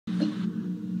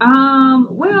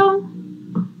Well,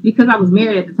 because I was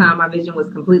married at the time, my vision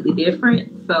was completely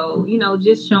different. So,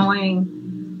 just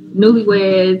showing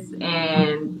newlyweds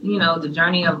and, the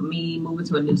journey of me moving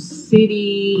to a new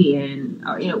city and,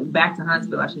 back to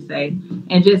Huntsville, I should say,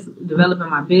 and just developing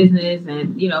my business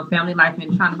and, family life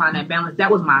and trying to find that balance.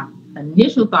 That was my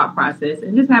initial thought process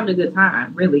and just having a good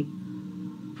time, really.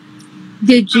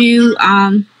 Did you,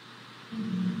 hold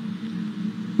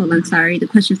on, sorry, the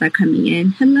questions are coming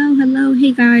in. Hello,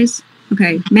 hey guys.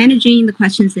 Okay, managing the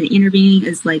questions and interviewing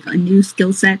is like a new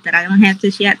skill set that I don't have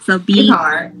this yet. So be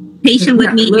patient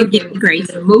with me and give me grace.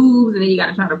 It moves, and then you got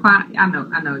to try to find. I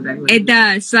know exactly. It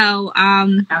does. So,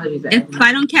 if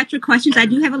I don't capture questions, I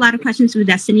do have a lot of questions for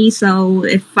Destiny. So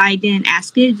if I didn't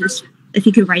ask it, just if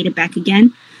you could write it back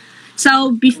again.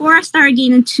 So before I start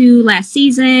getting into last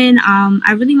season,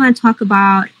 I really want to talk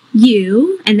about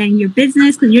you and then your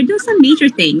business because you're doing some major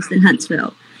things in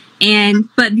Huntsville.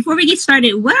 But before we get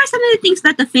started, what are some of the things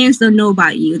that the fans don't know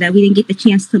about you that we didn't get the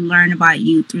chance to learn about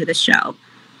you through the show?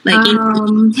 Like any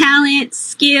talent,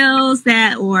 skills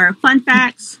or fun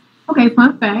facts? Okay,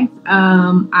 fun fact.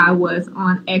 I was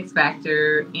on X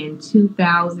Factor in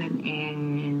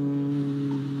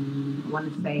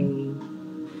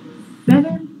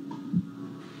 2007,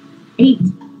 8.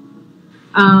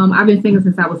 I've been singing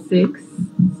since I was 6.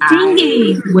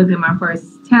 I was in my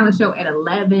first talent show at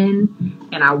 11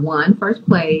 and I won first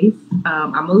place.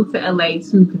 I moved to LA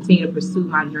to continue to pursue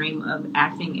my dream of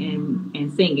acting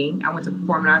and singing. I went to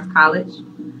Performing Arts College,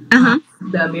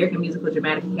 the American Musical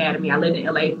Dramatic Academy. I lived in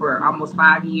LA for almost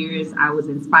 5 years. I was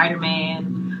in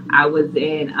Spider-Man. I was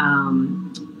in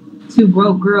Two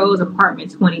Broke Girls,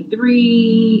 Apartment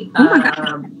 23,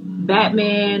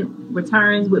 Batman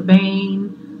Returns with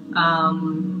Bane.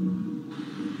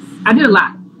 I did a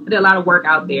lot. I did a lot of work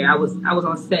out there. I was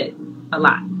on set a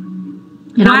lot.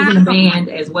 And I was in a band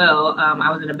as well.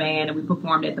 I was in a band and we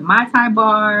performed at the Mai Tai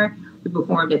Bar. We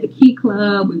performed at the Key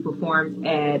Club. We performed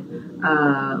at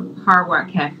Hard Rock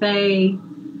Cafe.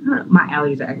 My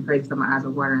allergies are acting crazy, so my eyes are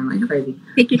watering like crazy.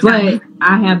 But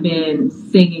I have been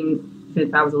singing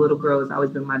since I was a little girl. It's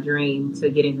always been my dream to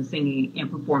get into singing and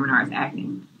performing arts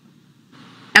acting.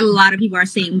 A lot of people are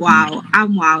saying, wow,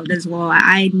 I'm wowed as well.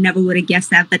 I never would have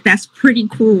guessed that, but that's pretty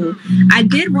cool. I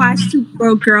did watch Two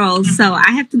Broke Girls, so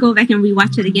I have to go back and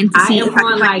rewatch it again to see.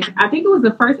 I think it was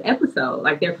the first episode,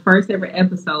 like their first ever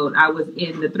episode. I was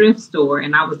in the thrift store,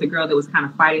 and I was the girl that was kind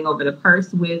of fighting over the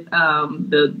purse with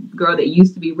the girl that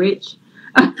used to be rich.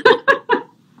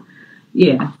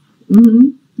 Yeah. Mm-hmm.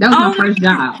 That was my first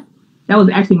job. That was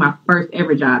actually my first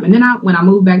ever job. And then when I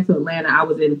moved back to Atlanta, I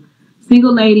was in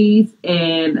Single Ladies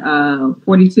and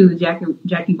 42, the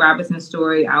Jackie Robinson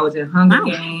story. I was in Hunger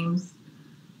Games.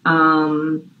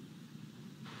 And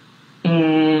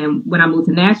when I moved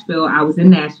to Nashville, I was in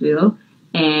Nashville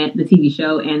and the TV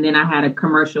show. And then I had a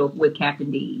commercial with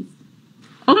Captain D's.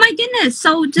 Oh my goodness.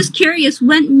 So just curious,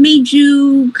 what made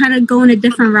you kind of go in a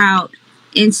different route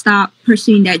and stop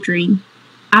pursuing that dream?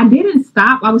 I didn't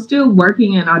stop. I was still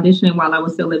working and auditioning while I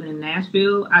was still living in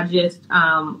Nashville. I just,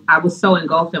 I was so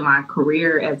engulfed in my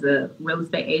career as a real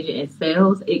estate agent and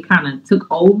sales. It kind of took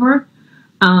over.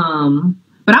 But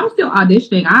I was still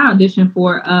auditioning. I auditioned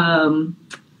for,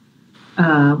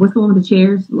 what's the one with the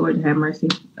chairs? Lord have mercy.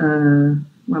 Why am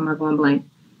I going blank?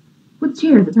 What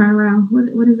chairs? The turnaround?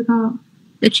 What is it called?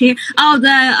 The chair. Oh,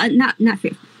 the, not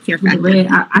Fear Factor. Red.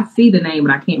 I see the name,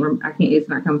 but I can't. It's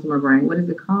not coming to my brain. What is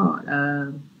it called?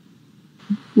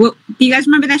 Well, do you guys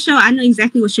remember that show? I know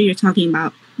exactly what show you're talking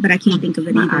about, but I can't think of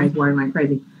it. My eyes watering like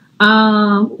crazy.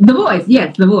 The Voice.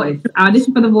 Yes, The Voice. I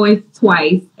auditioned for The Voice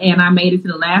twice, and I made it to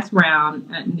the last round.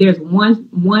 There's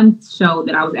one show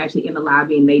that I was actually in the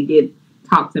lobby, and they did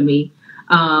talk to me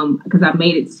because I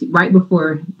made it right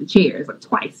before the chairs, like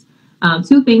twice.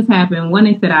 Two things happened. One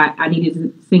is that I needed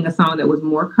to sing a song that was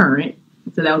more current.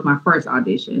 So that was my first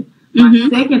audition. My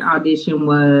second audition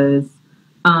was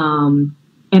an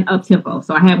up-tempo.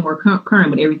 So I had more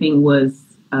current, but everything was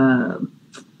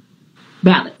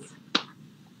ballads.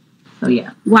 So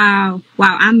yeah. Wow.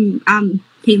 I'm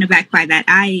taken aback by that.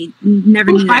 I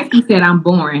never knew that. Feisty said I'm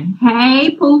boring.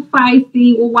 Hey, Pooh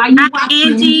Feisty. Well, why you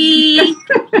watching? Angie.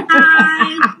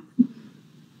 Hi.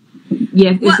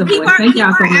 Yes, it's a voice. Thank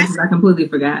y'all so much. I completely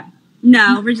forgot.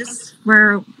 No,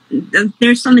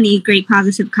 there's so many great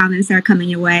positive comments that are coming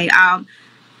your way.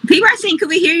 People are saying, could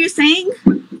we hear you sing?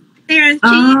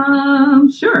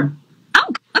 Sure.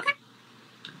 Oh, okay.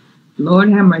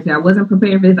 Lord have mercy. I wasn't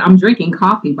prepared for this. I'm drinking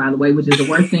coffee, by the way, which is the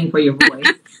worst thing for your voice.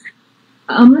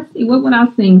 Let's see. What would I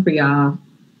sing for y'all?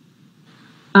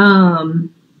 I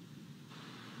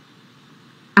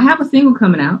have a single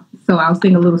coming out, so I'll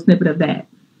sing a little snippet of that.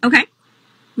 Okay.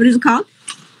 What is it called?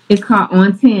 It's called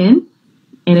On 10,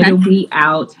 and it'll be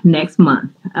out next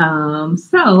month.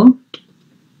 So,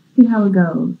 see how it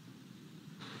goes.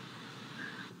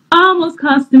 Almost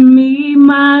costing me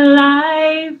my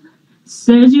life.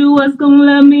 Said you was gonna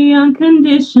love me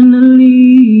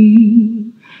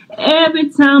unconditionally.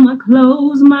 Every time I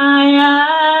close my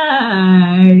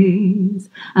eyes,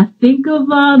 I think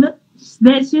of all that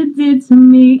you did to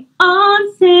me.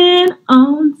 On 10,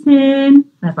 on 10.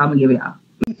 That's all I'm gonna give y'all.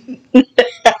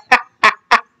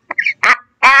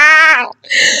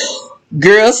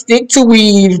 Girl, stick to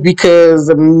weave because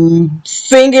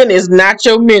singing is not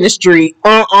your ministry.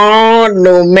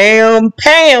 No ma'am,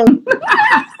 Pam.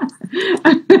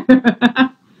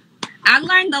 I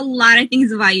learned a lot of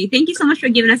things about you. Thank you so much for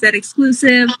giving us that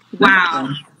exclusive. Wow.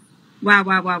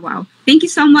 Wow. Thank you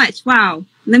so much. Wow.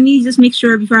 Let me just make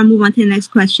sure before I move on to the next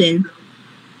question.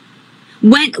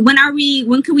 When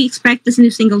can we expect this new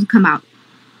single to come out?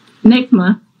 Next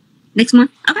month. Next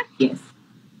month? Okay. Yes.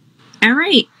 All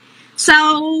right.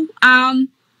 So, let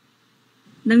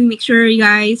me make sure you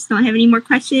guys don't have any more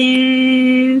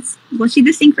questions. Well, she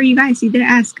did sing for you guys. She did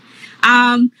ask.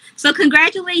 So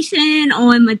congratulations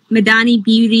on Madani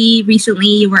Beauty. Recently,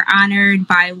 you were honored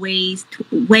by Way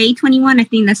 21. I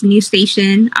think that's a new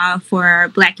station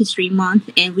for Black History Month,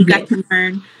 and we got to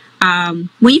learn.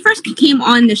 When you first came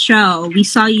on the show, we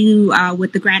saw you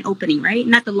with the grand opening, right?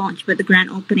 Not the launch, but the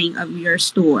grand opening of your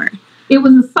store. It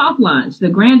was a soft launch. The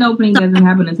grand opening doesn't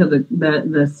happen until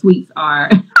the suites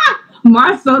are.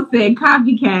 Marcel said,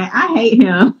 "Copycat." I hate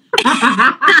him.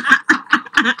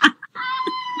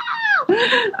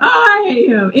 Oh, I hate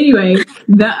him. Anyway,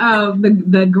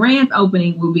 the grand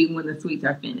opening will be when the suites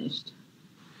are finished.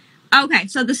 Okay,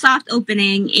 so the soft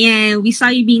opening, and we saw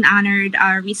you being honored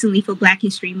recently for Black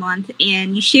History Month,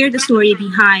 and you shared the story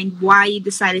behind why you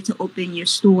decided to open your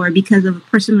store because of a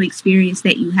personal experience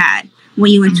that you had when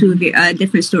you went to a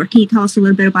different store. Can you tell us a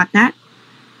little bit about that?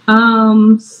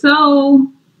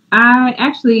 So I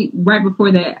actually, right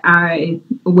before that, I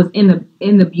was in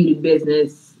the beauty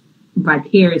business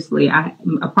vicariously. A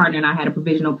partner and I had a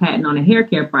provisional patent on a hair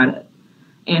care product,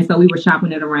 and so we were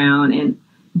shopping it around. And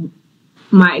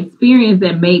my experience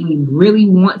that made me really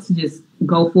want to just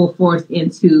go full force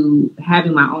into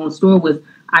having my own store was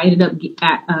I ended up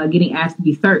getting asked to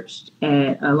be searched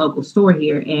at a local store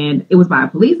here, and it was by a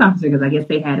police officer because I guess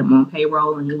they had him on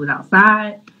payroll and he was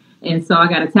outside. And so I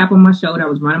got a tap on my shoulder. I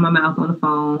was running my mouth on the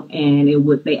phone, and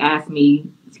they asked me,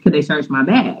 could they search my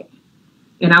bag?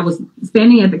 And I was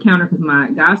standing at the counter because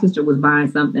my god sister was buying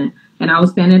something, and I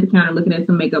was standing at the counter looking at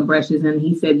some makeup brushes, and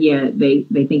he said, yeah, they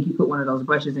think you put one of those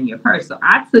brushes in your purse. So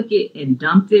I took it and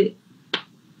dumped it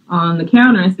on the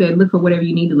counter and said, look for whatever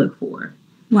you need to look for.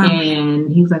 Wow. And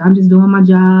he was like, I'm just doing my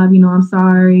job, I'm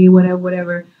sorry,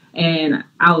 whatever. And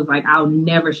I was like, I'll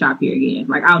never shop here again.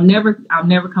 Like, I'll never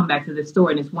come back to this store.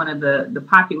 And it's one of the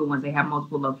popular ones. They have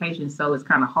multiple locations, so it's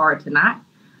kind of hard to not.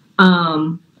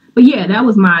 But yeah, that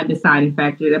was my deciding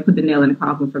factor. That put the nail in the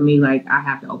coffin for me. Like, I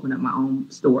have to open up my own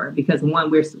store because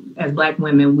one, as Black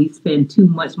women, we spend too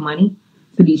much money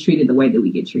to be treated the way that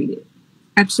we get treated.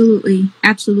 Absolutely.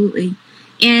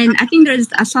 And I think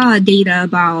I saw data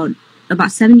about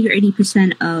 70 or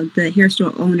 80% of the hair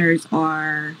store owners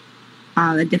are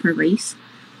a different race.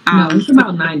 No, it's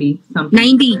about 90 something.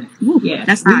 90. Ooh, yeah,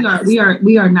 that's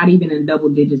we are not even in double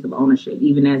digits of ownership.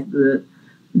 Even as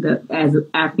as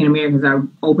African Americans are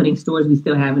opening stores, we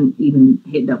still haven't even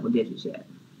hit double digits yet.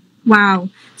 Wow.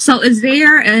 So is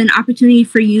there an opportunity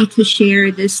for you to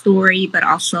share this story, but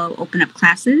also open up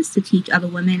classes to teach other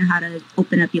women how to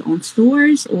open up your own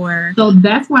stores? Or so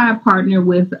that's why I partner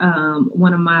with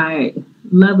one of my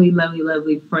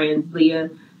lovely friends, Leah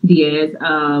Diaz.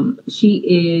 She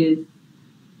is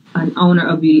an owner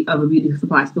of a beauty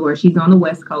supply store. She's on the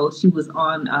West Coast. She was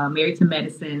on Married to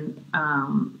Medicine,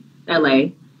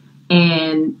 LA.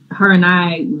 And her and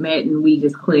I met and we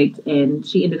just clicked, and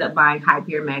she ended up buying Hype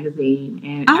Hair magazine.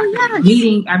 And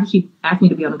after she asked me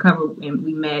to be on the cover, and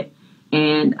we met,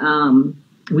 and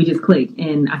we just clicked.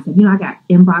 And I said, I got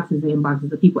inboxes and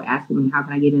inboxes of people asking me, how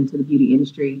can I get into the beauty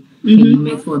industry? Can you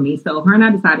mentor me? So her and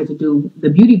I decided to do the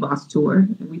Beauty Boss Tour,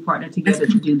 and we partnered together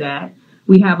to do that.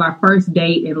 We have our first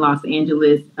date in Los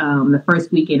Angeles the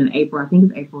first weekend in April. I think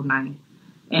it's April 9th.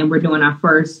 And we're doing our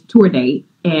first tour date.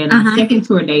 And our second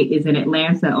tour date is in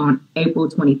Atlanta on April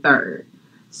 23rd.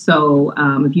 So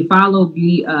if you follow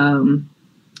the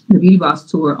Beauty Boss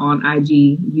Tour on IG,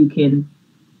 you can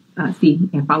see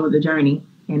and follow the journey.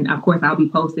 And, of course, I'll be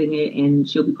posting it, and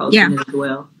she'll be posting it as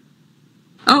well.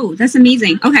 Oh, that's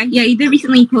amazing. Okay. Yeah, you did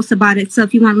recently post about it. So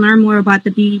if you want to learn more about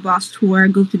the Beauty Boss Tour,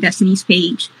 go to Destiny's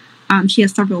page. She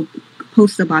has several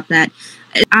post about that.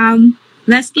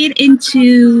 Let's get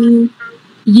into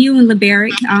you and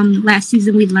LeBerick. Last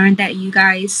season we learned that you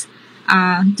guys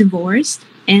divorced,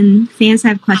 and fans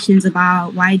have questions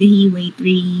about why did he wait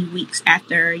 3 weeks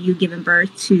after you giving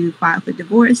birth to file for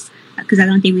divorce? Because I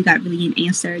don't think we got really an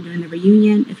answer during the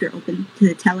reunion, if you're open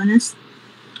to telling us.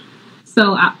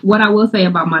 So what I will say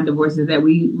about my divorce is that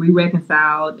we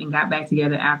reconciled and got back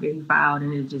together after he filed,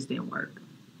 and it just didn't work.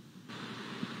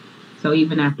 So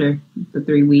even after the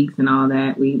 3 weeks and all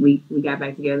that, we got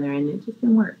back together, and it just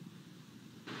didn't work.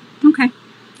 Okay.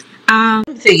 Let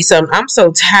me tell you something. I'm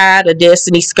so tired of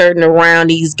Destiny skirting around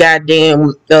these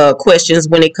goddamn questions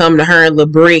when it come to her and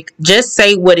LeBrick. Just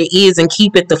say what it is and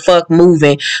keep it the fuck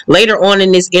moving. Later on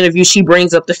in this interview, she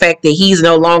brings up the fact that he's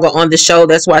no longer on the show.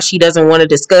 That's why she doesn't want to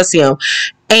discuss him.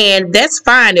 And that's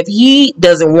fine if he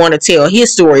doesn't want to tell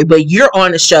his story, but you're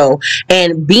on the show,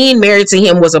 and being married to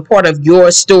him was a part of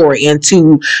your story. And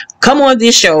to come on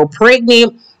this show,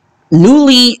 pregnant,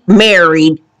 newly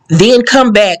married, then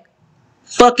come back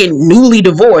fucking newly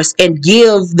divorced and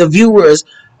give the viewers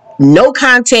no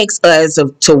context as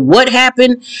to what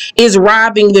happened is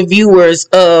robbing the viewers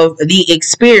of the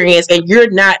experience, and you're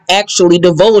not actually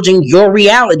divulging your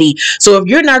reality. So if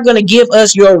you're not going to give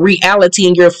us your reality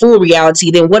and your full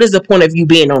reality, then what is the point of you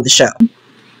being on the show?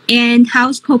 And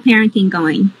how's co-parenting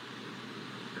going?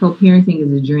 Co-parenting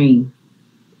is a dream.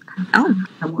 Oh,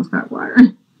 I won't stop water.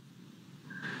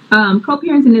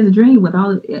 Co-parenting is a dream with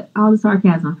all the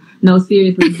sarcasm. No,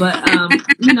 seriously, but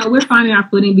we're finding our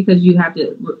footing because you have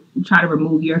to try to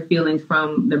remove your feelings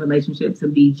from the relationship to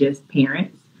be just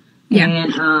parents. Yeah.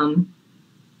 And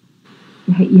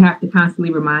you have to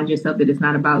constantly remind yourself that it's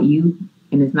not about you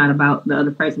and it's not about the other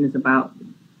person. It's about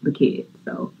the kid.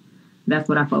 So that's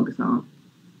what I focus on.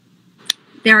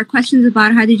 There are questions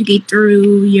about how did you get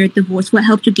through your divorce? What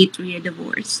helped you get through your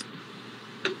divorce?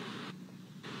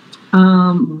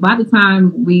 By the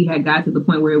time we had got to the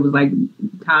point where it was like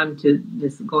time to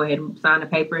just go ahead and sign the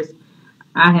papers,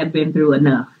 I had been through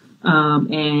enough.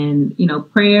 And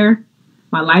prayer,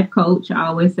 my life coach, I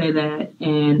always say that,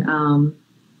 and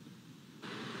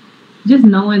just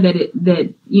knowing that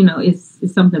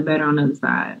it's something better on the other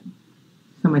side.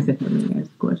 Somebody said that me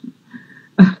ask a question.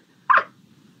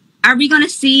 Are we going to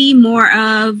see more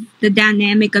of the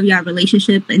dynamic of your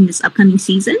relationship in this upcoming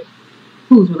season?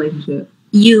 Whose relationship?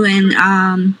 You and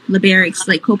LeBerick's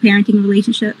co-parenting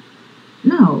relationship?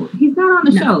 No, he's not on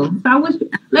the show. So I wish,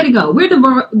 let it go. We're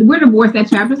divorced. That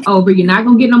chapter's over. You're not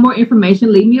gonna get no more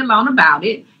information. Leave me alone about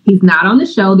it. He's not on the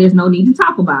show. There's no need to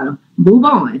talk about him. Move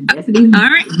on. That's it. He's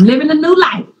living a new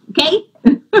life. Okay.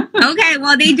 Okay.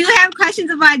 Well, they do have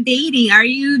questions about dating. Are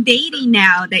you dating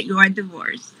now that you are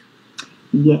divorced?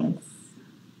 Yes.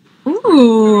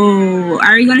 Ooh.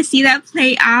 Are you gonna see that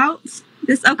play out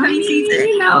this upcoming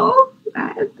season? No.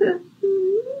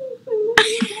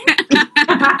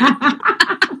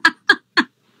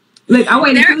 Look, I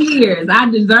waited 2 years. I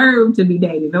deserve to be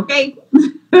dating, okay?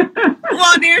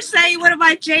 Well, they're saying, what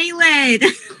about Jalen?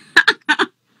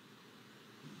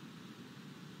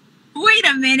 Wait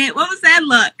a minute. What was that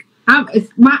look?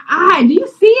 It's my eye. Do you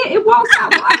see it? It won't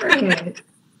stop watering.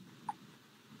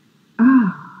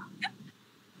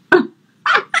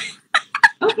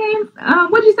 Okay.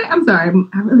 What'd you say? I'm sorry.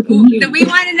 I really couldn't hear you. We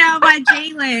want to know about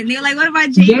Jalen. They're like, what about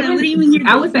Jalen? What do you mean?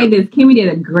 I would say this. Kimmy did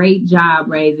a great job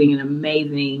raising an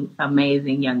amazing,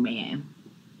 amazing young man.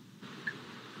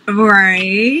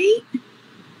 Right.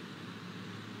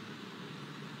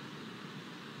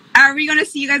 Are we going to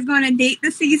see you guys going on a date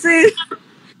this season?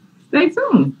 Stay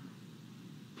tuned.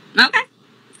 Okay.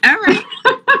 All right.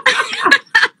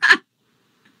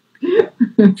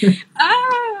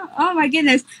 Oh my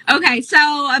goodness. Okay, so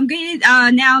I'm getting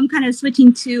now I'm kind of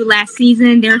switching to last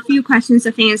season. There are a few questions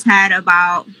the fans had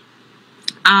about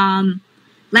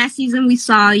last season. We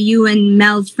saw you and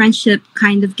Mel's friendship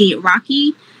kind of get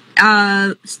rocky.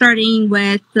 Starting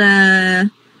with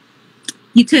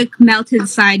you took Mel to the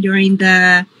side during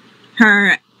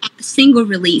her single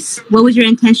release. What was your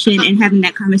intention in having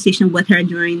that conversation with her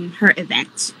during her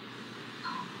event?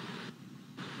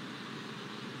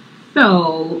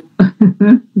 So, they're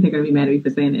going to be mad at me for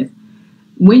saying this.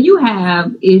 When you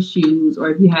have issues or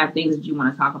if you have things that you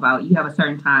want to talk about, you have a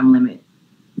certain time limit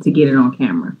to get it on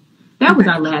camera. That was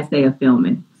our last day of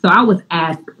filming. So I was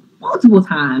asked multiple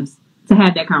times to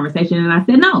have that conversation, and I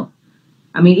said no.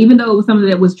 I mean, even though it was something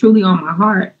that was truly on my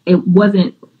heart, it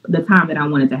wasn't the time that I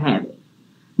wanted to have it.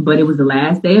 But it was the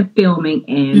last day of filming,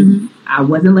 and I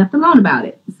wasn't left alone about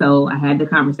it. So I had the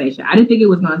conversation. I didn't think it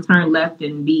was going to turn left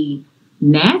and be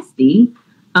nasty.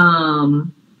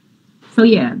 So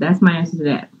yeah, that's my answer to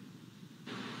that.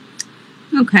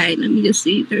 Okay, let me just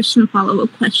see. There's some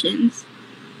follow-up questions.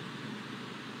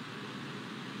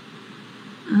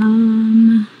 I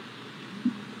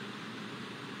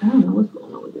don't know what's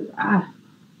going on with this.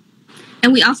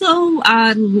 And we also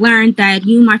learned that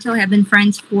you and Martell have been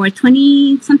friends for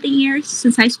 20-something years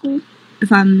since high school,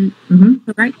 if I'm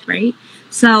correct, right?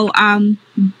 So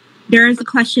there is a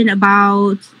question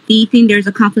about, do you think there's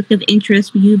a conflict of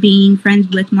interest with you being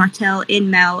friends with Martell and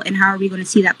Mel, and how are we going to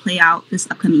see that play out this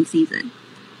upcoming season?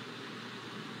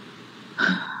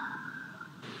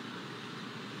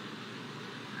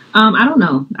 I don't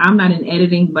know. I'm not in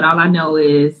editing, but all I know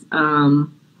is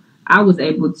I was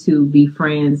able to be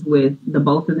friends with the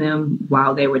both of them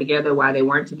while they were together, while they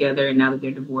weren't together, and now that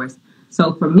they're divorced.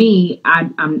 So for me,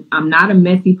 I'm not a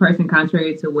messy person,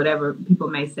 contrary to whatever people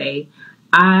may say.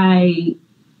 I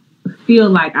feel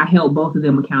like I held both of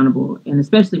them accountable, and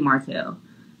especially Martell.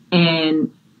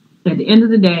 And at the end of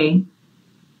the day,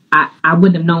 I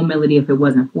wouldn't have known Melody if it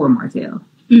wasn't for Martell.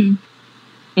 Mm.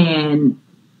 And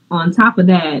on top of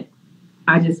that,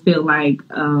 I just feel like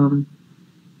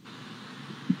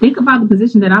think about the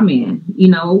position that I'm in. You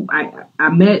know, I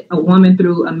met a woman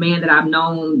through a man that I've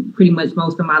known pretty much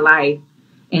most of my life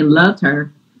and loved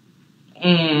her.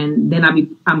 And then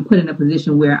I'm put in a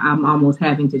position where I'm almost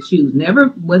having to choose.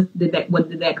 What did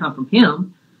that come from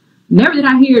him? Never did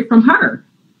I hear it from her.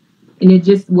 And it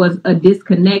just was a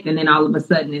disconnect. And then all of a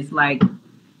sudden it's like,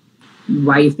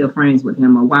 why are you still friends with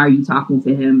him? Or why are you talking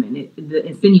to him? And the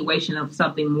insinuation of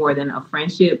something more than a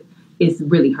friendship is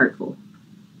really hurtful.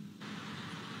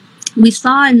 We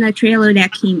saw in the trailer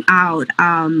that came out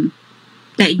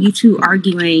that you two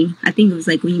arguing. I think it was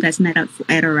like when you guys met up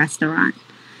at a restaurant.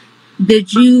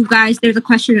 Did you guys, there's a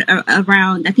question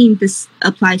around, I think this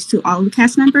applies to all the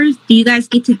cast members. Do you guys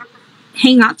get to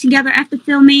hang out together after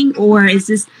filming, or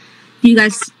do you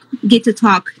guys get to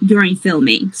talk during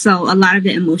filming? So a lot of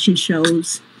the emotion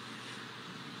shows.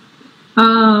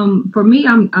 For me,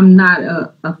 I'm not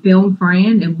a film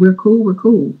friend. If we're cool, we're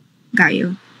cool. Got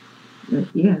you.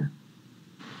 Yeah.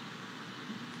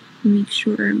 Make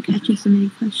sure I'm catching so many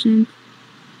questions.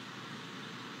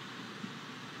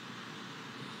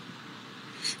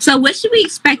 So what should we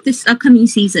expect this upcoming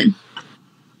season?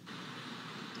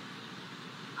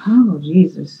 Oh,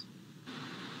 Jesus.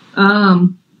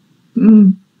 I'm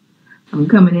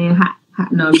coming in hot.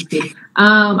 No, I'm just kidding.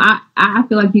 I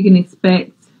feel like you can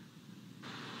expect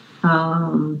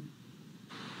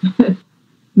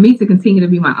me to continue to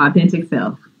be my authentic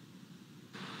self.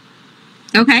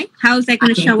 Okay. How is that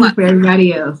going to show up for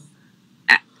everybody else?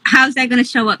 How's that going to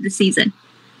show up this season?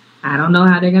 I don't know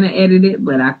how they're going to edit it,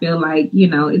 but I feel like,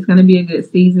 it's going to be a good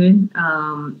season.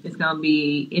 It's going to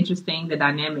be interesting, the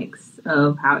dynamics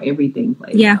of how everything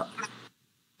plays out.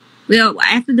 Well,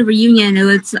 after the reunion, it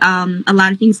was a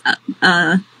lot of things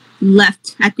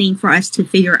left, I think, for us to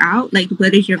figure out. Like,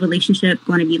 what is your relationship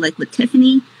going to be like with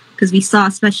Tiffany? Because we saw,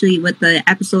 especially with the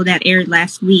episode that aired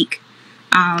last week,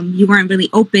 you weren't really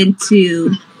open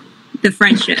to the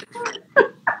friendship.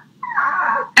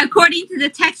 According to the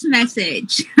text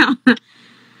message.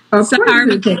 According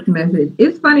to the text message.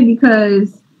 It's funny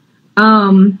because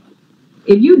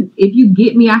if you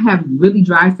get me, I have really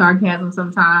dry sarcasm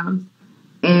sometimes.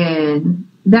 And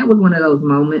that was one of those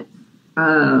moments.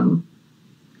 I've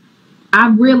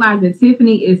realized that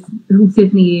Tiffany is who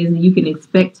Tiffany is, and you can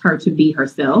expect her to be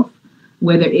herself,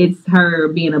 whether it's her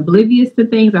being oblivious to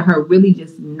things or her really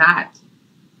just not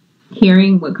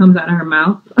hearing what comes out of her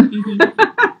mouth.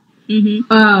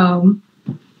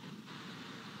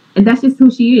 And that's just who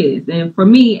she is. And for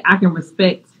me, I can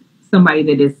respect somebody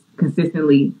that is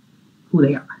consistently who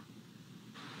they are.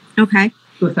 Okay.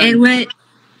 And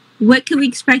what can we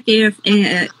expect there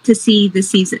to see this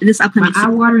season, this upcoming season?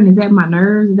 My eye watering, is that my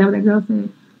nerves? Is that what that girl said?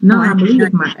 No, I believe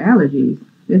it's my allergies.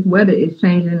 This weather is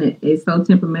changing. It's so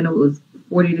temperamental. It was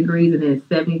 40 degrees and then it's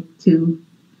 72.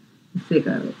 I'm sick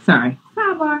of it. Sorry.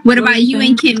 What about you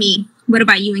and Kimmy?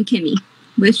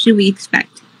 What should we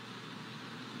expect?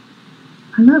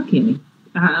 I love Kimmy.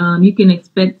 You can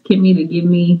expect Kimmy to give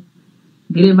me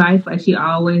good advice like she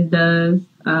always does.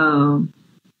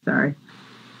 Sorry.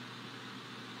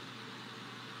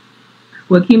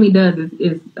 What Kimmy does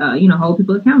is hold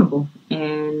people accountable.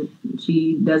 And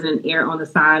she doesn't err on the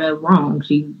side of wrong.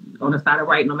 She's on the side of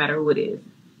right no matter who it is.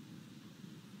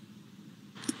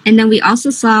 And then we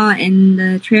also saw in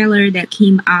the trailer that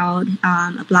came out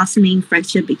a blossoming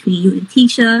friendship between you and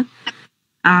Tisha.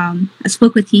 I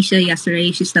spoke with Tisha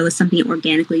yesterday. She said it was something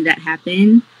organically that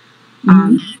happened.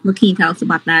 What can you tell us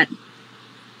about that?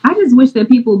 I just wish that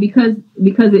people, because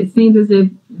it seems as if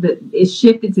it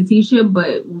shifted to Tisha,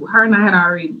 but her and I had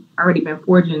already been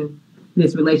forging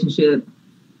this relationship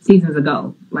seasons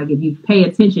ago. Like if you pay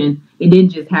attention, it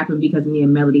didn't just happen because me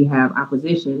and Melody have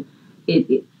opposition.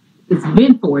 It's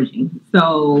been forging.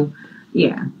 So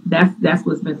yeah, that's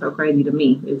what's been so crazy to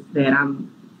me is that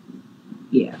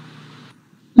yeah.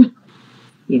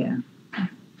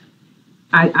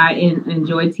 I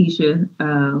enjoy Tisha.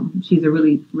 She's a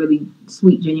really, really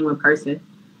sweet, genuine person.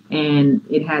 And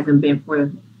it hasn't been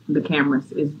for the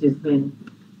cameras. It's just been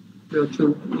real,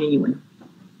 true, genuine.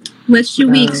 What should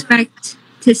we expect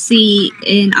to see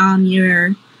in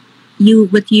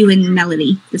with you and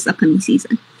Melody this upcoming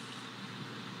season?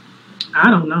 I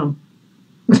don't know.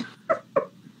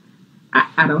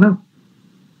 I don't know.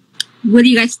 Where do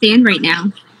you guys stand right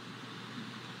now?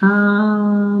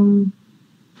 On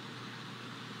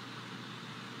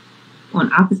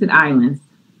opposite islands.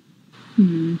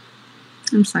 I'm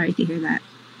sorry to hear that.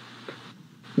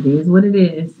 It is what it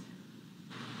is.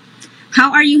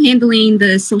 How are you handling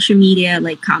the social media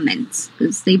comments?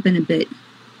 Because they've been a bit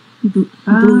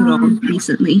brutal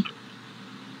recently.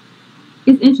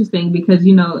 It's interesting because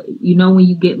you know when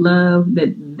you get love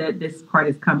that this part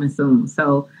is coming soon.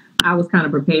 So I was kind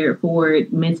of prepared for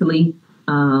it mentally.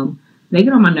 They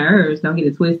get on my nerves. Don't get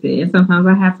it twisted. And sometimes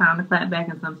I have time to clap back,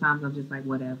 and sometimes I'm just like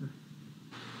whatever.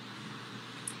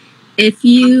 If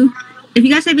you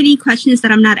guys have any questions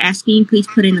that I'm not asking, please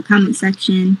put it in the comment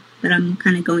section. But I'm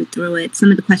kind of going through it.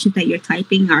 Some of the questions that you're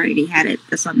typing, I already had it.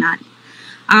 That's why I'm not.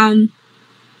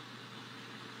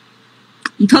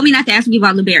 You told me not to ask you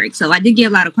about LeBaric, so I did get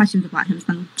a lot of questions about him.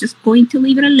 So I'm just going to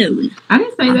leave it alone. I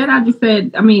didn't say that. I just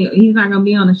said, he's not going to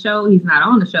be on the show. He's not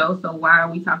on the show. So why are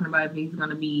we talking about if he's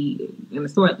going to be in the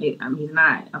story? He's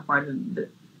not a part of the.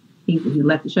 He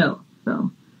left the show. So.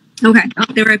 Okay.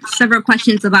 There were several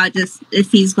questions about just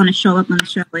if he's going to show up on the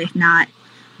show. If not,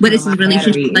 what is his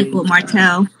relationship like with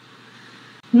Martell?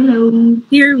 Hello.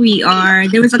 Here we are.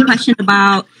 There was a question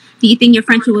about, do you think your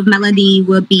friendship with Melody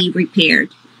will be repaired?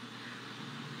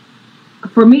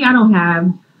 For me, I don't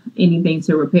have anything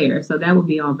to repair, so that would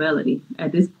be on Melody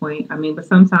at this point. But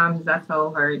sometimes, as I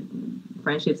told her,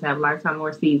 friendships have lifetime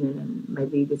or season, and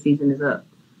maybe the season is up.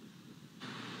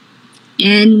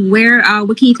 And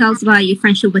what can you tell us about your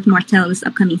friendship with Martell this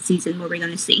upcoming season? What we're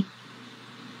going to see?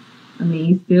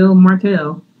 He's still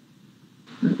Martell.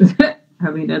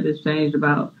 Nothing's changed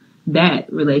about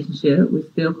that relationship. We're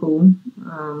still cool.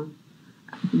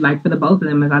 For the both of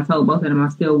them, as I told both of them, I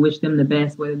still wish them the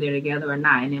best, whether they're together or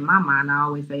not. And in my mind, I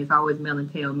always say it's always Mel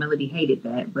and Tell. Melody hated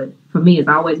that, but for me, it's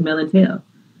always Mel and Tell.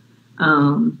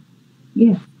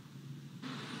 Yeah.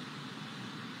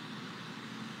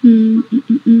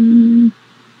 I'm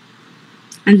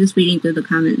just reading through the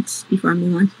comments before I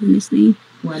move on to the next thing.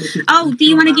 Do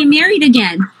you want to get married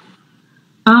again?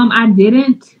 I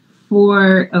didn't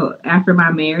after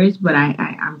my marriage, but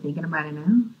I'm thinking about it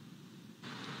now.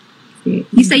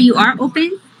 You say you are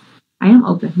open? I am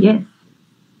open, yes.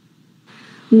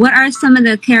 What are some of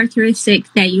the characteristics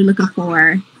that you're looking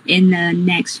for in the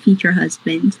next future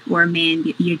husband or man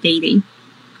you're dating?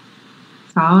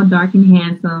 Tall, dark, and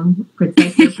handsome,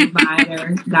 protective,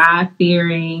 provider,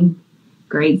 God-fearing,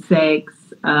 great sex.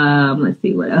 Let's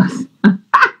see what else.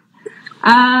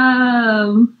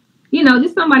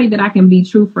 Just somebody that I can be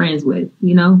true friends with,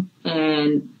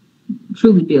 and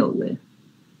truly build with.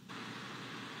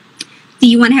 Do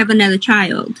you want to have another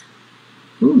child?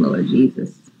 Oh, Lord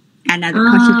Jesus. Another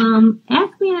question.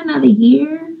 Ask me in another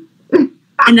year.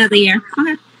 Another year.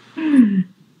 Okay.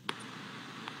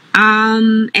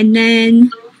 And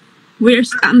then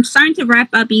I'm starting to wrap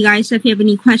up, you guys. So if you have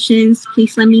any questions,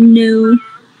 please let me know.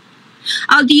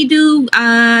 Do you do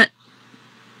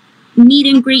meet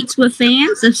and greets with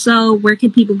fans? If so, where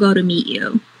can people go to meet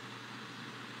you?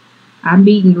 I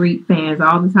meet and greet fans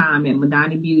all the time at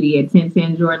Madonna Beauty at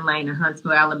 1010 Jordan Lane in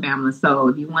Huntsville, Alabama. So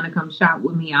if you want to come shop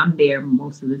with me, I'm there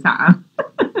most of the time.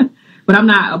 But I'm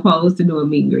not opposed to doing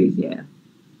meet and greets, yeah.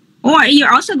 Or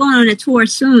you're also going on a tour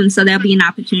soon, so there'll be an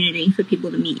opportunity for people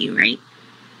to meet you, right?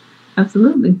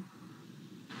 Absolutely.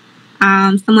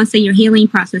 Someone said your healing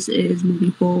process is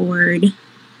moving forward.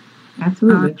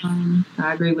 Absolutely.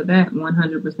 I agree with that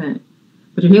 100%.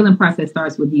 But your healing process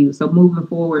starts with you. So moving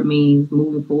forward means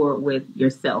moving forward with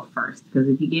yourself first. Because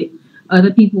if you get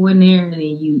other people in there, and then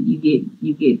you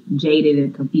get jaded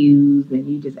and confused, and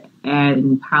you just add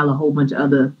and pile a whole bunch of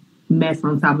other mess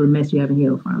on top of the mess you haven't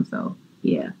healed from. So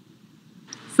yeah.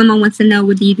 Someone wants to know,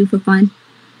 what do you do for fun?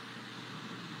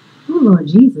 Oh Lord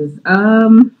Jesus.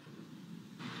 I'm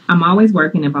always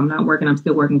working. If I'm not working, I'm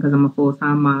still working because I'm a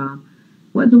full-time mom.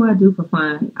 What do I do for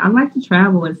fun? I like to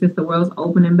travel, and since the world's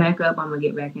opening back up, I'm going to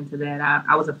get back into that.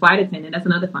 I was a flight attendant. That's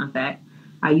another fun fact.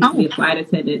 I used to be a flight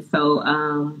attendant, so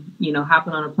you know,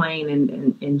 hopping on a plane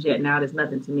and jetting out is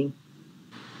nothing to me.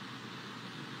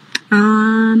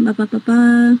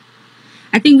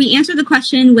 I think we answered the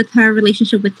question with her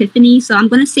relationship with Tiffany, so I'm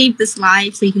going to save this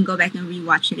live so you can go back and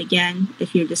rewatch it again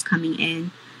if you're just coming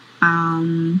in.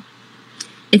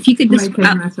 If you could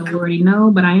describe my sorority, no,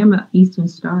 but I am an Eastern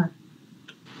Star.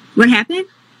 What happened?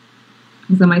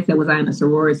 Somebody said, was I in a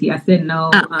sorority? I said no,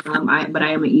 but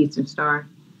I am an Eastern Star.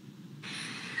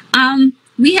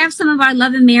 We have some of our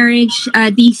Love and Marriage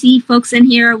DC folks in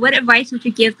here. What advice would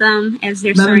you give them as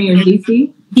they're starting? Love and Marriage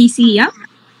DC? DC, yep.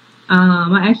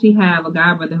 I actually have a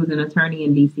god brother who's an attorney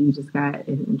in DC. He just got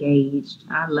engaged.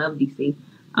 I love DC.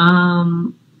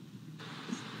 No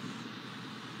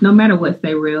matter what,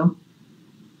 stay real.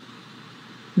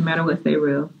 No matter what, stay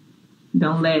real.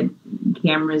 Don't let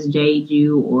cameras jade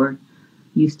you, or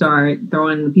you start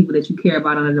throwing the people that you care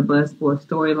about under the bus for a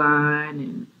storyline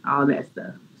and all that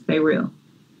stuff. Stay real.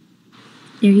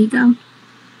 There you go.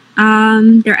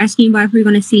 They're asking about if we're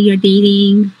going to see your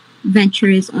dating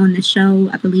ventures on the show.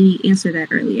 I believe you answered that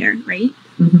earlier, right?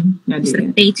 Mm-hmm. I did.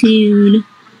 So stay tuned.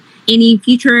 Any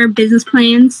future business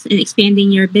plans in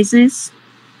expanding your business?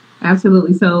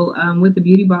 Absolutely. So with the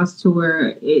Beauty Boss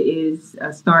Tour, it is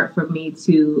a start for me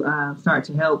to start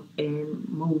to help and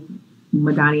move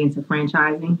Madani into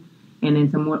franchising and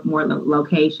into more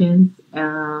locations.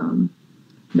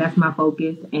 That's my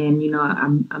focus. And, you know,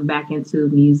 I'm back into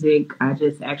music. I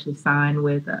just actually signed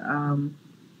with a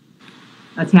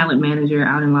talent manager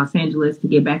out in Los Angeles to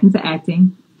get back into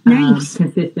acting. Nice.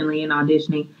 Consistently and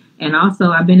auditioning. And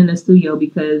also I've been in the studio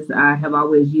because I have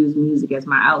always used music as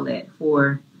my outlet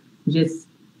for just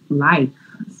life.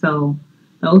 So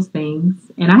those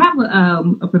things. And I have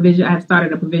a provision. I have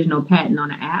started a provisional patent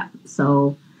on an app.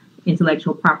 So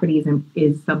intellectual property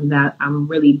is something that I'm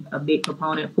really a big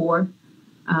proponent for,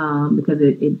 because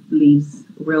it leaves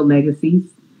real legacies.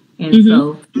 And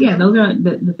so, yeah, those are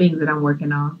the things that I'm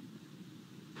working on.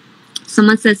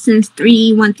 Someone said since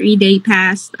 313 Day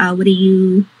passed, what do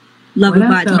you love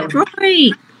about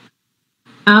Detroit?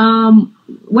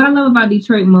 What I love about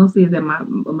Detroit mostly is that a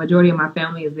majority of my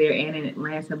family is there and in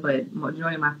Atlanta, but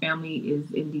majority of my family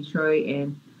is in Detroit,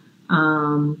 and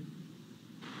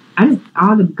I just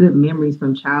all the good memories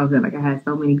from childhood. Like I had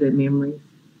so many good memories.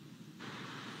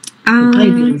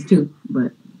 Crazy ones too,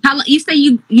 but. How you say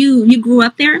you grew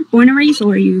up there, born and raised,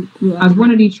 or you grew up? I was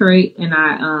born in Detroit, and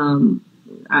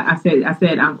I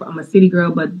said I'm a city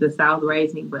girl, but the South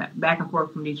raised me. But back and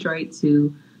forth from Detroit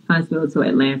to Huntsville to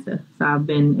Atlanta, so I've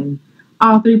been in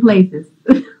all three places.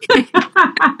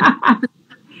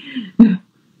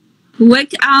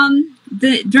 What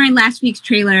during last week's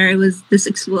trailer, it was this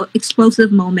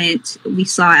explosive moment we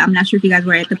saw. I'm not sure if you guys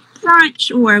were at the brunch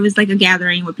or it was like a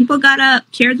gathering where people got up,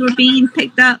 chairs were being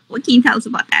picked up. What can you tell us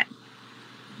about that?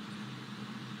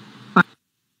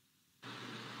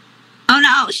 Oh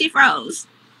no, she froze.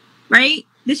 Right?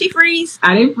 Did she freeze?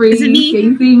 I didn't freeze. Is it me? Can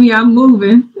you see me? I'm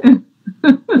moving.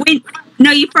 Wait, no,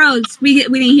 you froze. We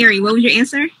didn't hear you. What was your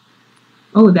answer?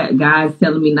 Oh, that guy's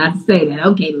telling me not to say that.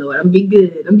 Okay, Lord, I'm be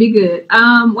good.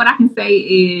 What I can say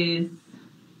is,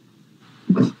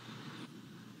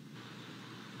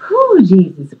 whew,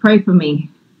 Jesus, pray for me.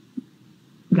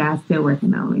 God's still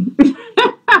working on me.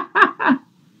 Can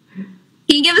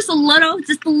you give us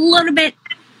just a little bit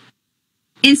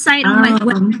insight on like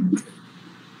what?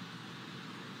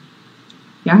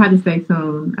 Y'all have to stay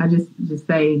tuned. I just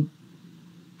say,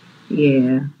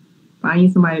 yeah, find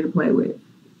you somebody to play with.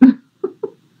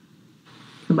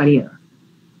 Somebody else.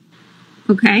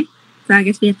 Okay, so I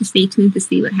guess we have to stay tuned to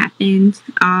see what happened.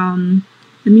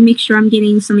 Let me make sure I'm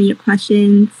getting some of your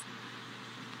questions.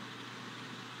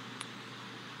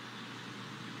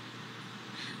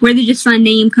 Where did your son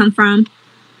name come from?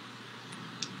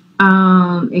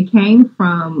 It came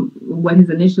from what his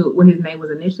name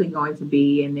was initially going to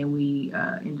be, and then we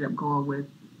ended up going with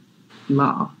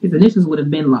Law. His initials would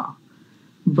have been Law,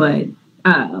 but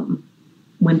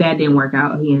when that didn't work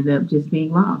out, he ended up just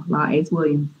being Law Ace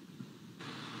Williams.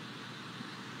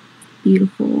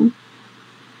 Beautiful.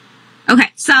 Okay,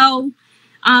 so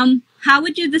how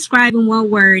would you describe in one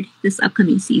word this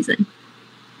upcoming season?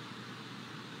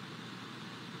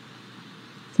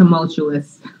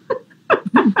 Tumultuous.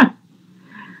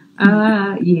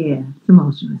 Yeah,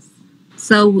 tumultuous.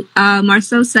 So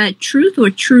Marcel said truth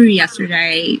or true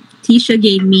yesterday. Tisha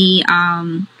gave me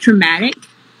traumatic.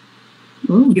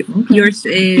 Ooh, okay. Yours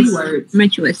is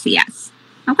tumultuous. Yes.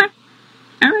 Okay.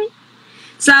 All right.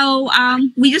 So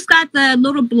we just got the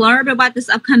little blurb about this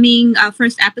upcoming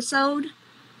first episode.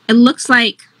 It looks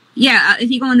like, if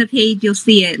you go on the page, you'll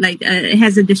see it. Like it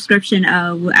has a description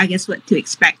of, I guess, what to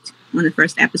expect on the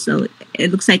first episode.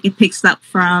 It looks like it picks up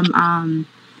from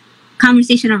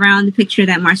conversation around the picture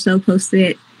that Marcel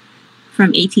posted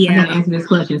from ATL. I'm gonna answer this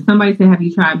question. Somebody said, have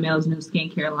you tried Mel's new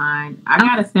skincare line? I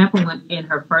got a sample in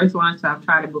her first launch, so I've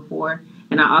tried it before.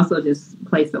 And I also just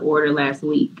placed the order last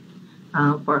week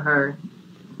for her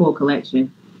full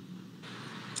collection.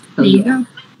 So, there you go.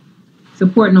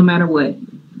 Support no matter what.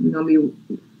 We're going to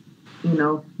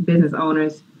be, business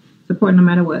owners. Support no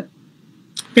matter what.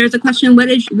 There's a question. What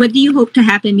do you hope to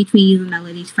happen between you and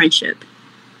Melody's friendship?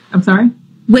 I'm sorry?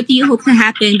 What do you hope to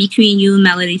happen between you and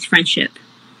Melody's friendship?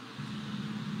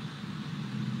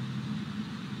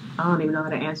 I don't even know how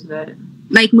to answer that.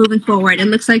 Like moving forward, it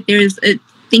looks like there's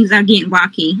things are getting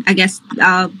rocky. I guess.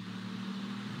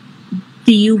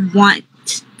 Do you want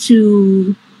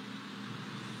to?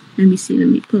 Let me see. Let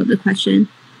me pull up the question.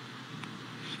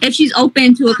 If she's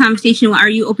open to a conversation, are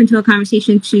you open to a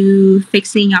conversation to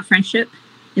fixing your friendship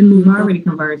and moving? We've already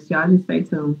conversed. Y'all just stay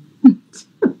tuned.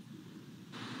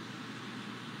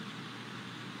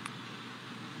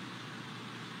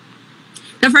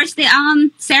 The first day,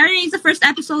 Saturday is the first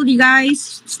episode. You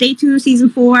guys stay tuned. Season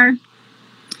 4.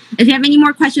 If you have any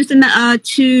more questions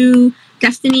to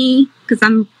Destiny, because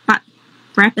I'm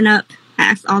wrapping up, I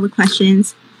asked all the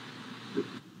questions.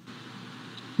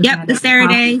 Yep, the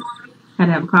Saturday. Had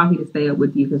to have coffee to stay up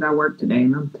with you because I work today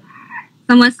and I'm tired.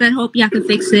 Someone said, hope y'all can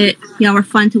fix it. Y'all were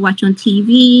fun to watch on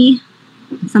TV.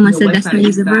 Someone said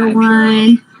Destiny's a real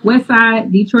one. West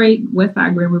Side, Detroit, West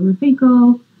Side, Grand River,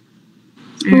 Pico,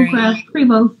 Schoolcraft,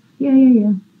 Prevost.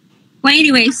 Yeah. Well,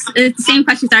 anyways, the same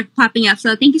questions are popping up.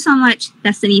 So thank you so much,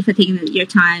 Destiny, for taking your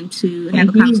time to have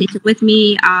a conversation with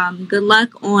me. Good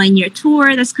luck on your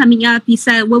tour that's coming up. You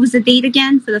said, what was the date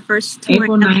again for the first tour?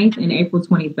 April 9th and April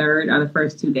 23rd are the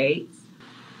first 2 dates.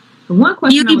 The one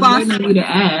question I was waiting on you to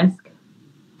ask.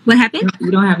 What happened?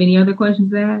 You don't have any other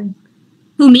questions to ask?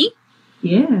 Who, me?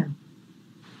 Yeah.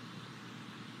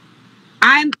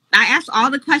 I asked all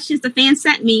the questions the fans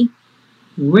sent me.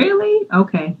 Really?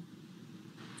 Okay.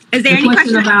 Is there any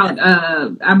question about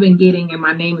I've been getting and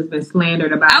my name has been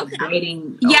slandered about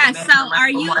dating? Yes. So are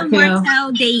you and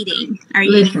Martell dating? Are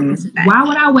you? Listen, why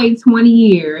would I wait 20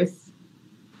 years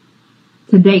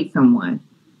to date someone?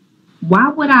 Why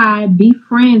would I be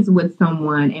friends with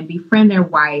someone and befriend their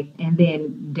wife and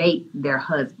then date their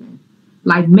husband?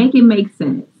 Like, make it make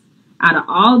sense. Out of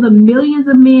all the millions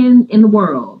of men in the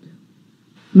world,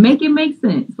 make it make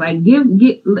sense. Like,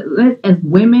 let's, as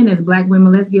women, as black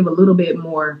women, let's give a little bit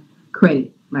more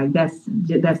credit. Like, that's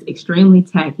extremely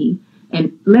tacky.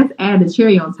 And let's add the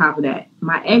cherry on top of that.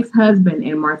 My ex-husband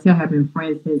and Martell have been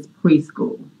friends since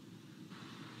preschool.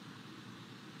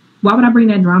 Why would I bring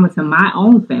that drama to my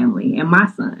own family and my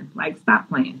son? Like, stop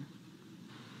playing.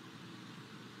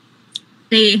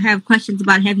 They have questions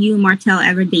about, have you and Martell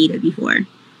ever dated before?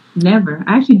 Never.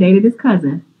 I actually dated his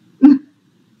cousin.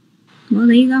 Well,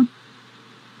 there you go.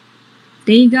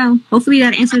 There you go. Hopefully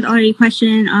that answers all your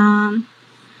question.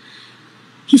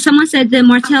 Someone said that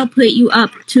Martell put you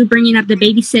up to bringing up the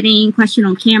babysitting question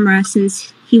on camera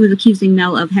since he was accusing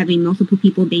Mel of having multiple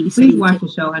people babysitting. Please watch the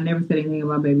show. I never said anything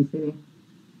about babysitting.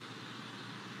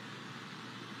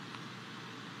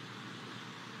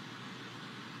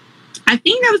 I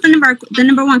think that was the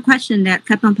number one question that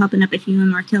kept on popping up if you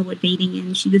and Martell were dating,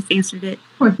 and she just answered it.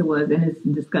 Of course it was, and it's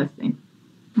disgusting.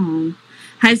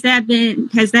 Has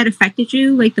that affected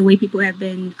you, like the way people have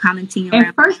been commenting around?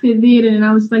 At first it did, and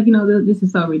I was just like, this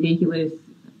is so ridiculous.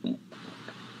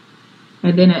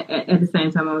 And then at the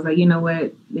same time, I was like, you know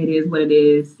what? It is what it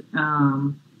is.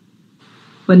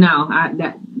 But no,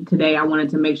 today I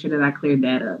wanted to make sure that I cleared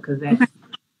that up because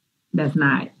that's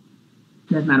not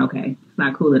okay. It's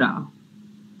not cool at all.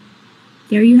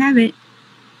 There you have it.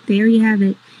 There you have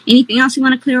it. Anything else you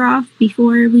want to clear off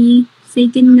before we say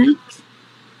good night?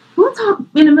 We'll talk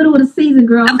in the middle of the season,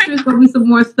 girl. Okay. I'm sure there's going to be some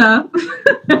more stuff.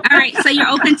 All right. So you're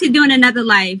open to doing another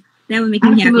live. That would make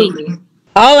me happy.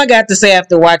 All I got to say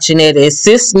after watching it is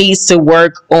sis needs to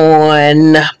work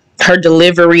on her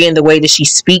delivery and the way that she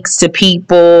speaks to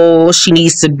people. She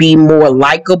needs to be more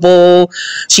likable.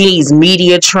 She needs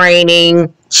media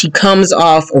training. She comes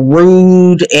off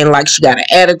rude and like she got an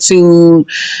attitude.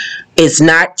 It's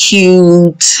not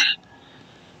cute.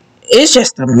 It's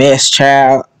just a mess,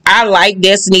 child. I like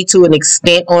Destiny to an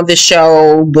extent on the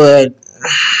show, but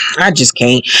I just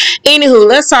can't. Anywho,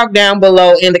 let's talk down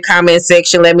below in the comment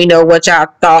section. Let me know what y'all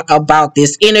thought about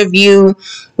this interview.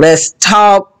 Let's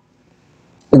talk.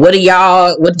 What did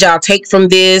y'all take from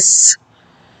this?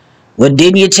 What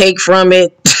didn't you take from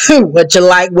it? What you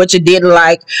like, what you didn't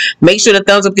like. Make sure to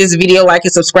thumbs up this video, like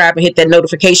and subscribe, and hit that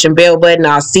notification bell button.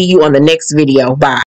 I'll see you on the next video. Bye.